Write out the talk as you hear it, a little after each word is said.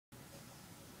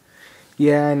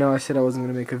Yeah, I know I said I wasn't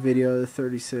going to make a video of the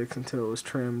 36 until it was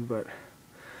trimmed, but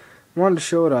I wanted to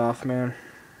show it off, man.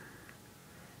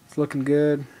 It's looking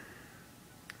good.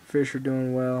 Fish are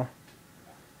doing well.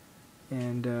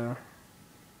 And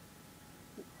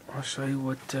I'll show you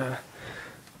what,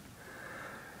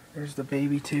 there's the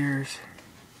baby tears.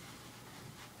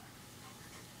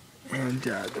 And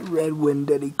the red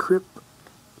windeddy crip.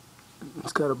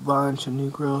 It's got a bunch of new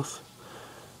growth.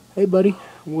 Hey buddy,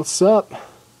 what's up?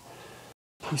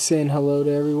 He's saying hello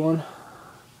to everyone.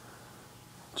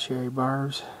 Cherry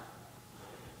barbs.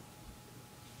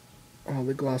 All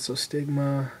the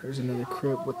glossostigma. There's another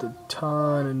crip with a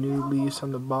ton of new leaves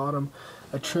on the bottom.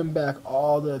 I trimmed back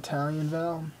all the Italian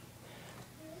valve,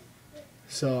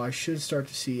 so I should start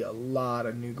to see a lot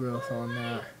of new growth on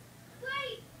that.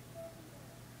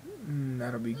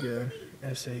 That'll be good.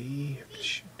 SAE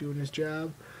doing his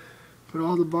job. But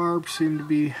all the barbs seem to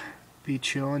be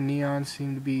chilling. Neons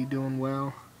seem to be doing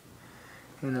well.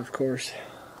 And of course,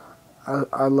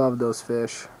 I love those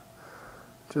fish.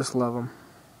 Just love them.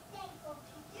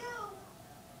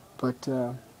 But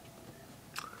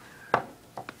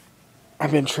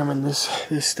I've been trimming this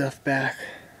stuff back.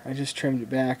 I just trimmed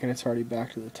it back and it's already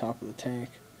back to the top of the tank.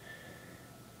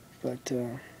 But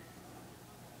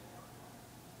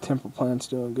temple plant's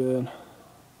doing good.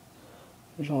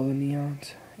 There's all the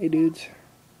neons. Hey dudes.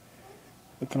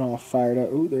 Looking all fired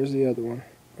up. Ooh, there's the other one.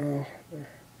 Oh, there.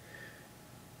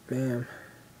 Bam.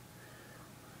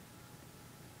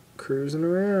 Cruising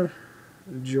around.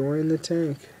 Enjoying the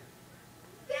tank.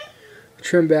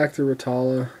 Trim back the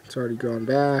Rotala. It's already grown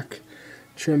back.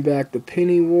 Trim back the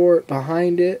pennywort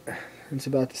behind it. It's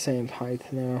about the same height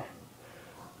now.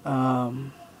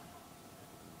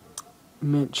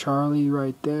 Mint Charlie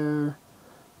right there.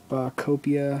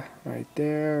 Bacopia right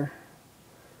there.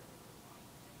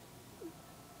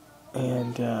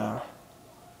 And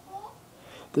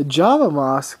the Java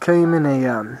moss came in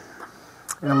a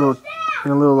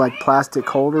little like plastic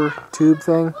holder tube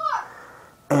thing,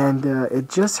 and it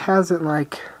just hasn't,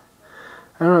 like,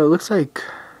 I don't know, it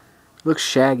looks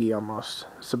shaggy almost.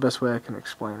 It's the best way I can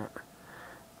explain it.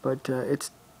 But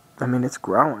it's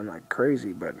growing like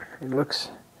crazy, but it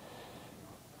looks.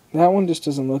 That one just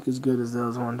doesn't look as good as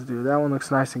those ones do. That one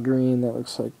looks nice and green. That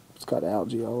looks like it's got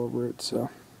algae all over it. So,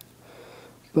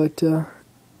 but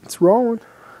it's rolling.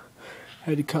 I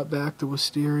had to cut back the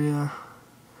wisteria.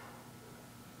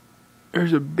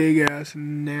 There's a big ass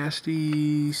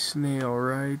nasty snail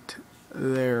right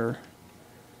there.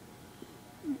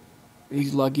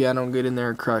 He's lucky I don't get in there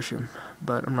and crush him,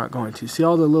 but I'm not going to. See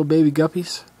all the little baby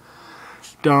guppies?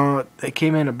 They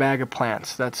came in a bag of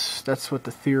plants. That's what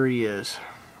the theory is.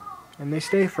 And they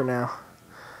stay for now.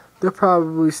 They'll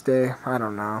probably stay. I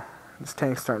don't know. This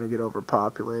tank's starting to get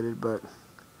overpopulated, but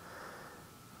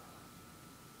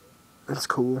it's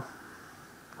cool.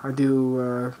 I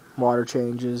do water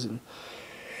changes and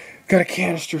got a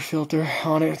canister filter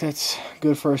on it that's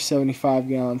good for a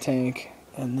 75-gallon tank.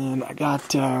 And then I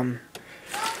got some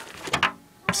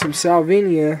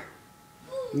salvinia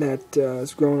that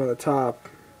is growing on the top.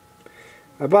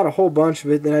 I bought a whole bunch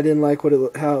of it, then I didn't like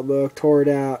how it looked, tore it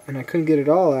out, and I couldn't get it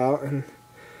all out, and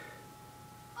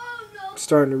it's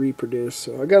starting to reproduce.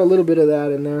 So I got a little bit of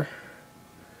that in there.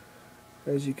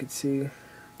 As you can see,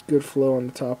 good flow on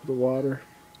the top of the water.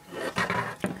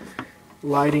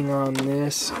 Lighting on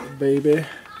this baby.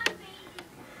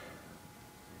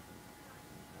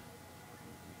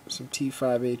 Some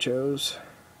T5HOs.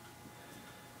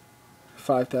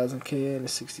 5000K and a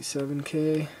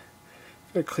 67K.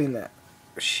 Gotta clean that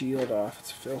shield off, it's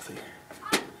filthy.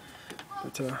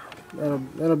 But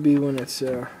that'll be when it's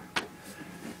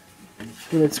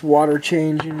water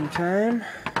changing time.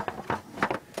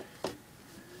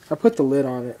 I put the lid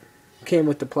on it. Came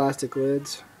with the plastic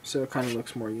lids, so it kind of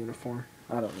looks more uniform.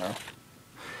 I don't know.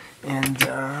 And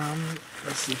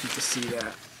let's see if you can see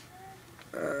that.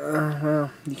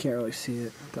 Well, you can't really see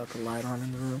it without the light on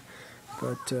in the room.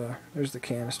 But there's the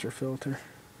canister filter.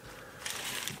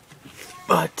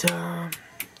 But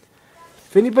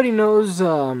if anybody knows,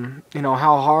 how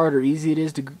hard or easy it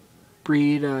is to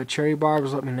breed cherry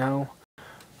barbs, let me know.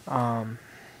 I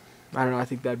don't know. I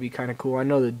think that'd be kind of cool. I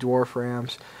know the dwarf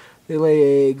rams, they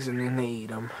lay eggs and then they eat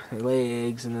them. They lay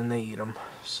eggs and then they eat them.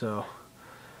 So,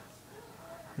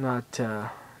 not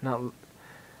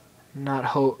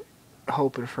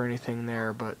hoping for anything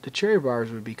there, but the cherry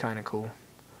barbs would be kind of cool.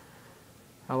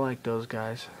 I like those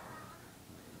guys.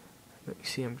 You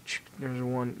see them?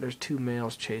 There's two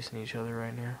males chasing each other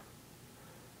right now.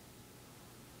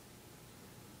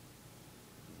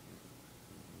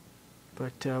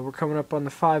 But we're coming up on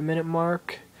the 5-minute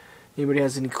mark. Anybody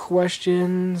has any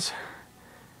questions?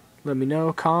 Let me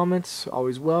know. Comments,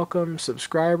 always welcome.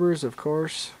 Subscribers, of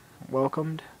course,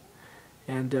 welcomed.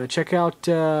 And check out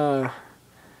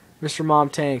Mr. Mom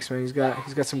Tanks, man. He's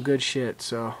got some good shit.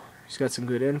 So he's got some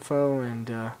good info,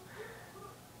 and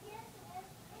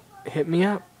hit me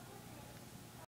up.